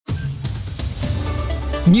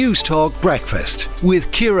News Talk Breakfast with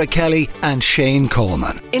Ciara Kelly and Shane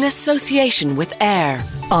Coleman. In association with AIR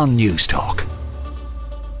On News Talk. Sinn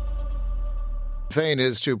Fein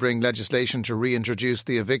is to bring legislation to reintroduce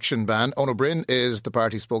the eviction ban. Eoin O'Broin is the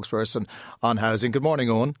party spokesperson on housing. Good morning,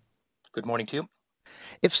 Eoin. Good morning to you.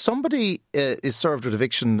 If somebody is served with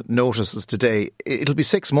eviction notices today, it'll be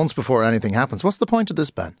 6 months before anything happens. What's the point of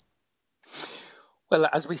this ban? Well,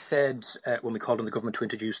 as we said when we called on the government to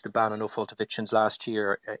introduce the ban on no-fault evictions last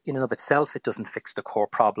year, in and of itself, it doesn't fix the core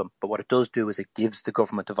problem. But what it does do is it gives the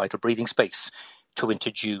government a vital breathing space to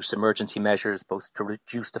introduce emergency measures, both to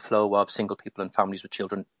reduce the flow of single people and families with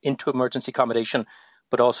children into emergency accommodation,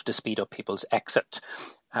 but also to speed up people's exit.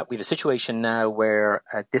 We have a situation now where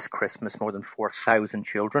this Christmas, more than 4,000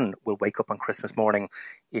 children will wake up on Christmas morning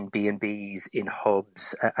in B&Bs, in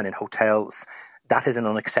hubs and in hotels. That is an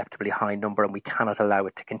unacceptably high number, and we cannot allow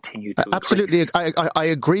it to continue to Absolutely. increase. I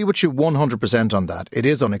agree with you 100% on that. It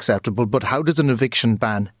is unacceptable, but how does an eviction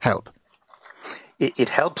ban help? It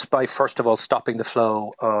helps by, first of all, stopping the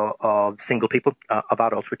flow of single people, of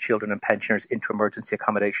adults with children and pensioners into emergency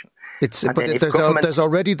accommodation. There's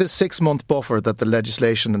already this 6 month buffer that the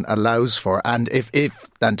legislation allows for. And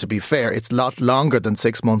and to be fair, it's a lot longer than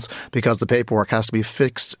 6 months because the paperwork has to be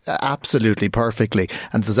fixed absolutely perfectly.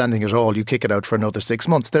 And if there's anything at all, you kick it out for another 6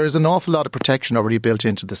 months. There is an awful lot of protection already built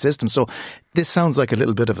into the system. So this sounds like a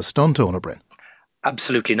little bit of a stunt, Eoin O'Broin.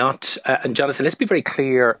 Absolutely not. And Jonathan, let's be very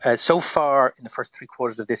clear. So far, in the first 3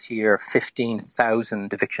 quarters of this year,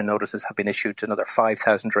 15,000 eviction notices have been issued. Another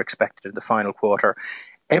 5,000 are expected in the final quarter.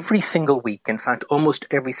 Every single week, in fact, almost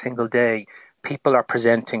every single day, people are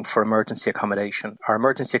presenting for emergency accommodation. Our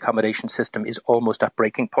emergency accommodation system is almost at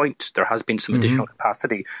breaking point. There has been some additional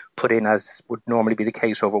capacity put in, as would normally be the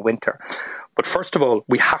case over winter. But first of all,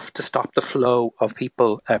 we have to stop the flow of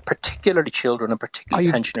people, particularly children and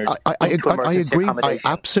particularly pensioners, into emergency accommodation.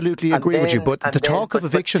 I absolutely agree with you. But the talk of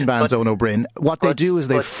eviction bans, Eoin O'Broin, what they do is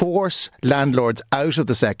they force landlords out of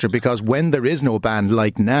the sector, because when there is no ban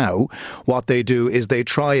like now, what they do is they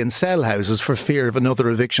try and sell houses for fear of another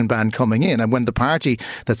eviction ban coming in. And when the party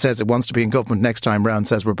that says it wants to be in government next time round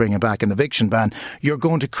says we're bringing back an eviction ban, you're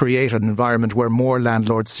going to create an environment where more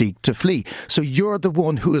landlords seek to flee. So you're the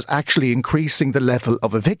one who is actually increasing the level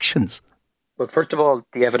of evictions. Well, first of all,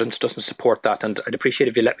 the evidence doesn't support that, and I'd appreciate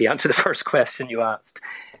if you let me answer the first question you asked.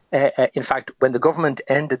 In fact, when the government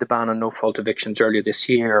ended the ban on no-fault evictions earlier this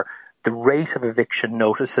year, the rate of eviction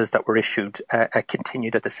notices that were issued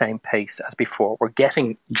continued at the same pace as before. We're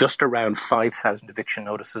getting just around 5,000 eviction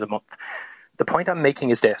notices a month. The point I'm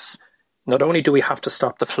making is this. Not only do we have to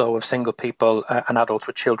stop the flow of single people and adults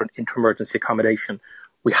with children into emergency accommodation,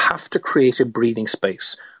 we have to create a breathing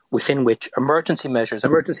space within which emergency measures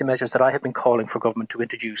that I have been calling for government to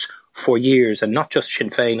introduce for years, and not just Sinn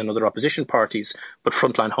Fein and other opposition parties, but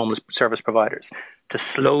frontline homeless service providers, to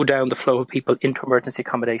slow down the flow of people into emergency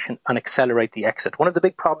accommodation and accelerate the exit. One of the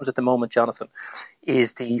big problems at the moment, Jonathan,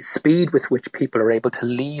 is the speed with which people are able to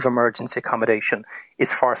leave emergency accommodation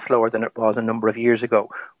is far slower than it was a number of years ago.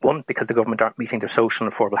 One, because the government aren't meeting their social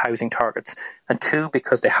and affordable housing targets, and two,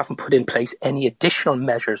 because they haven't put in place any additional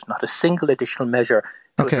measures, not a single additional measure,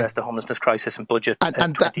 to address the homelessness crisis and budget and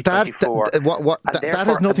 2024. That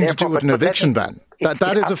has nothing to do with an eviction ban.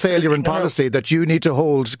 That is a failure in policy that you need to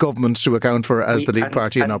hold government to account for as the lead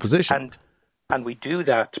party in opposition. And we do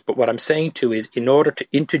that, but what I'm saying too is, in order to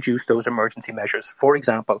introduce those emergency measures, for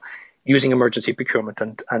example, using emergency procurement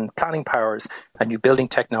and planning powers and new building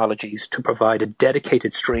technologies to provide a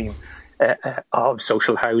dedicated stream of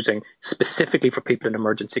social housing specifically for people in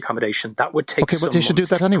emergency accommodation, that would take but they should do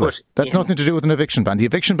that anyway. That's nothing to do with an eviction ban. The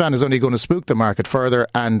eviction ban is only going to spook the market further,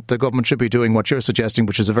 and the government should be doing what you're suggesting,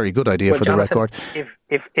 which is a very good idea for Jonathan, the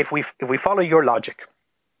record. If we follow your logic,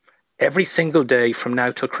 every single day from now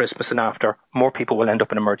till Christmas and after, more people will end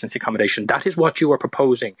up in emergency accommodation. That is what you are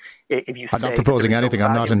proposing. I'm not proposing anything.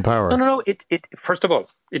 I'm not in power. No. First of all,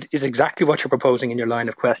 it is exactly what you're proposing in your line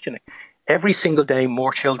of questioning. Every single day,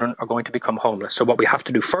 more children are going to become homeless. So what we have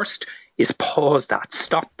to do first is pause that,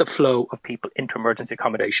 stop the flow of people into emergency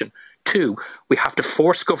accommodation. Two, we have to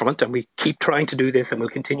force government, and we keep trying to do this and we'll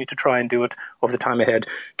continue to try and do it over the time ahead,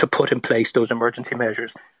 to put in place those emergency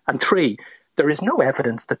measures. And three, there is no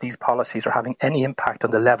evidence that these policies are having any impact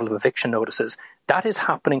on the level of eviction notices. That is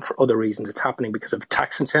happening for other reasons. It's happening because of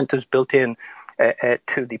tax incentives built in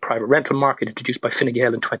to the private rental market introduced by Fine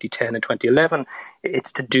Gael in 2010 and 2011.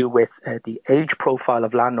 It's to do with the age profile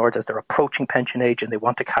of landlords as they're approaching pension age and they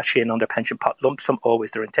want to cash in on their pension pot lump sum,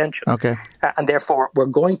 always their intention. Okay. And therefore, we're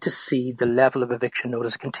going to see the level of eviction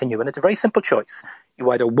notice continue. And it's a very simple choice. You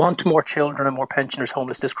either want more children and more pensioners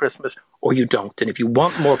homeless this Christmas, or you don't. And if you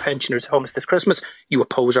want more pensioners homeless this Christmas, you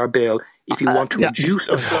oppose our bill. If you want to reduce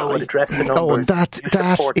the flow and address the numbers, you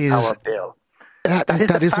support our bill.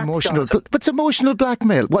 That is emotional, but it's emotional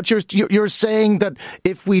blackmail. What you're saying that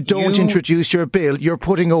if we don't introduce your bill, you're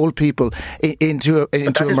putting old people into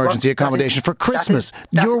emergency accommodation for Christmas.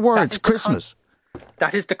 Your words, Christmas.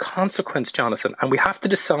 That is the consequence, Jonathan, and we have to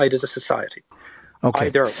decide as a society. Okay.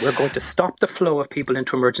 Either we're going to stop the flow of people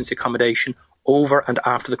into emergency accommodation over and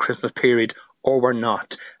after the Christmas period, or we're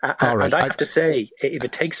not. And I have to say, if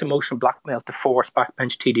it takes emotional blackmail to force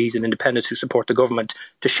backbench TDs and independents who support the government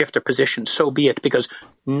to shift their position, so be it, because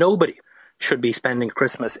nobody should be spending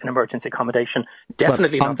Christmas in emergency accommodation.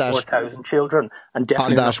 Definitely not 4,000 children, and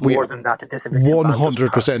definitely not more than that at this eviction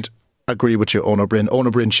 100%. Agree with you, Eoin O'Broin. Eoin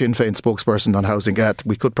O'Broin, Sinn Fein spokesperson on housing.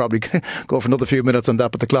 We could probably go for another few minutes on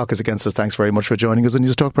that, but the clock is against us. Thanks very much for joining us on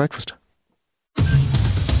News Talk Breakfast.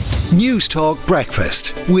 News Talk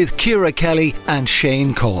Breakfast with Ciara Kelly and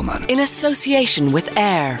Shane Coleman. In association with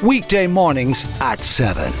AIR. Weekday mornings at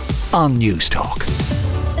 7 on News Talk.